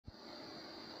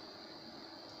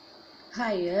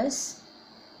Hi, yes.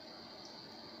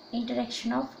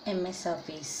 Introduction of MS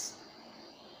Office.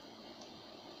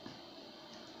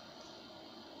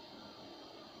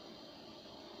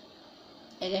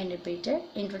 Again repeated.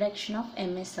 Introduction of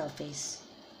MS Office.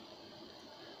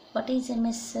 What is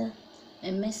MS?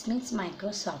 MS means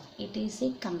Microsoft. It is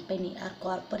a company or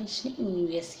corporation in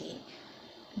USA.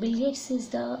 Bill Gates is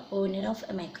the owner of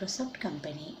a Microsoft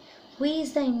company. Who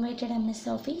is the invented MS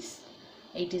Office?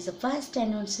 It is first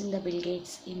announced in the Bill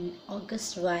Gates in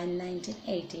August 1,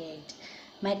 1988.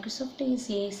 Microsoft is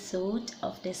a suite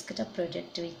of desktop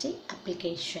productivity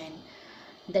application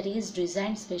that is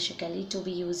designed specifically to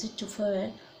be used for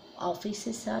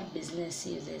offices or business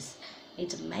uses.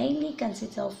 It mainly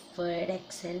consists of Word,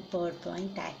 Excel,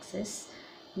 PowerPoint, Access,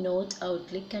 Note,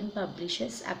 Outlook and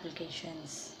Publishers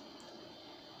applications.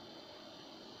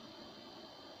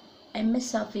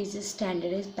 MS Office is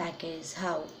standardized package.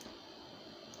 How?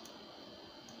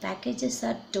 Packages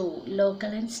are two, local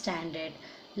and standard.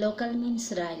 Local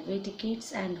means railway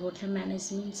tickets and hotel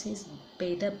management is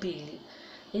pay the bill.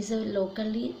 Is a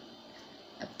locally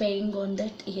paying on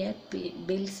that year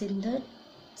bills in the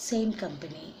same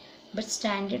company. But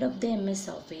standard of the MS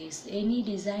Office, any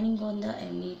designing on the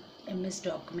MS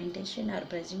documentation or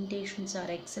presentations or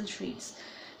Excel sheets,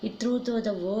 it through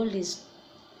the world is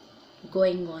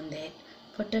going on there.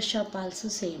 Photoshop also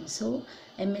same. So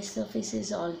MS Office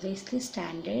is always the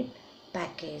standard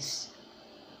package.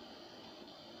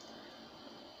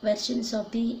 Versions of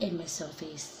the MS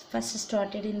Office. First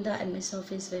started in the MS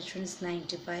Office versions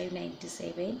 95,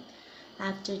 97,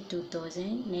 after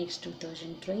 2000, next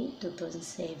 2003,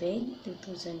 2007,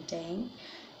 2010,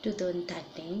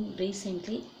 2013,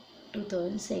 recently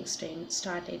 2016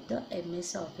 started the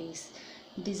MS Office.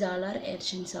 These all are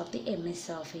versions of the MS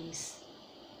Office.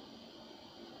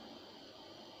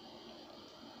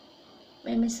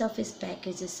 MS Office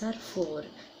packages are four: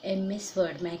 MS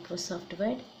Word, Microsoft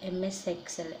Word; MS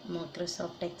Excel,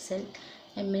 Microsoft Excel;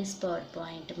 MS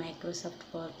PowerPoint, Microsoft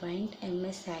PowerPoint;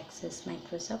 MS Access,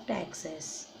 Microsoft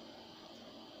Access.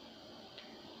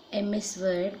 MS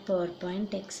Word,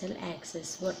 PowerPoint, Excel,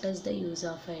 Access. What is the use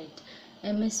of it?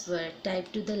 MS Word,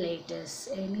 type to the letters.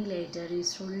 Any letter you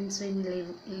students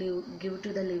will give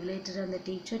to the leave letter and the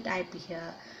teacher, type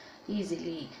here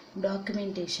easily.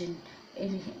 Documentation.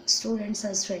 Students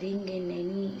are studying in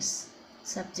any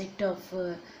subject of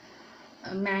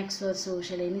maths or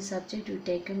social, any subject, you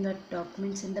take in the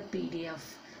documents in the PDF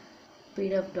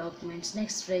documents.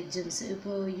 Next, resumes. If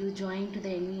you join to the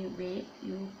any way,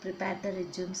 you prepare the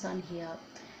resumes on here.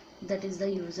 That is the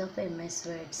use of MS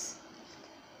Words.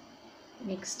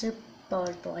 Next,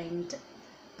 PowerPoint.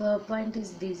 PowerPoint is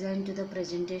designed to the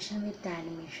presentation with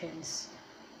animations.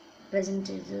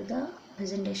 Presented to the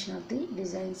presentation of the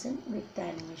designs and with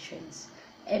animations.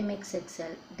 MX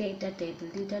Excel, data table.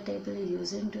 Data table is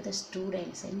used to the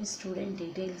students. Any student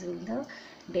details in the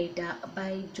data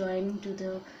by joining to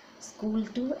the school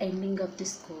to ending of the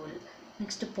school.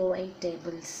 Next, pivot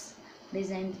tables.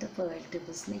 Design the pivot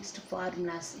tables. Next,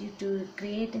 formulas. You to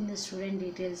create in the student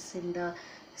details in the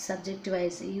subject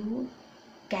wise. You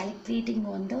calculating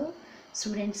on the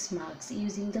students' marks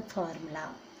using the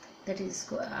formula. That is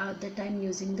that I'm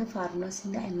using the formulas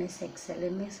in the MS Excel.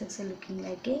 MS Excel looking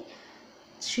like a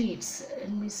sheets,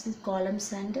 with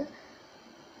columns and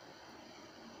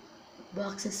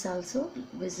boxes also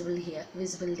visible here,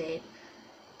 visible there.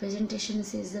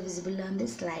 Presentations is visible on the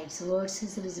slides. Words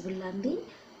is visible on the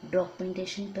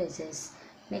documentation pages.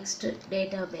 Next,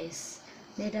 database.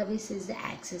 Database is the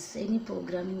access, any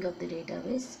programming of the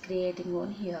database creating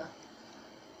on here.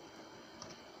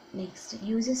 Next,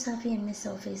 uses of MS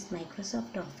Office.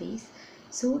 Microsoft Office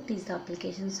Suite is the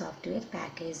application software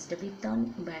packaged with on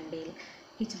bundle.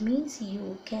 It means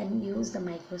you can use the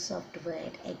Microsoft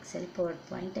Word, Excel,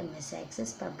 PowerPoint, MS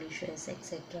Access, Publishers,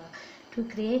 etc. to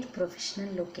create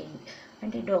professional looking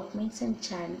and documents and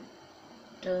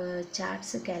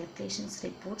charts, calculations,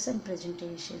 reports and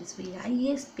presentations with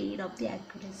highest speed of the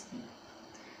accuracy.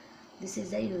 This is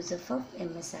the use of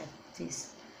MS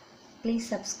Office. Please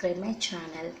subscribe my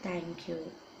channel. Thank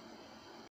you.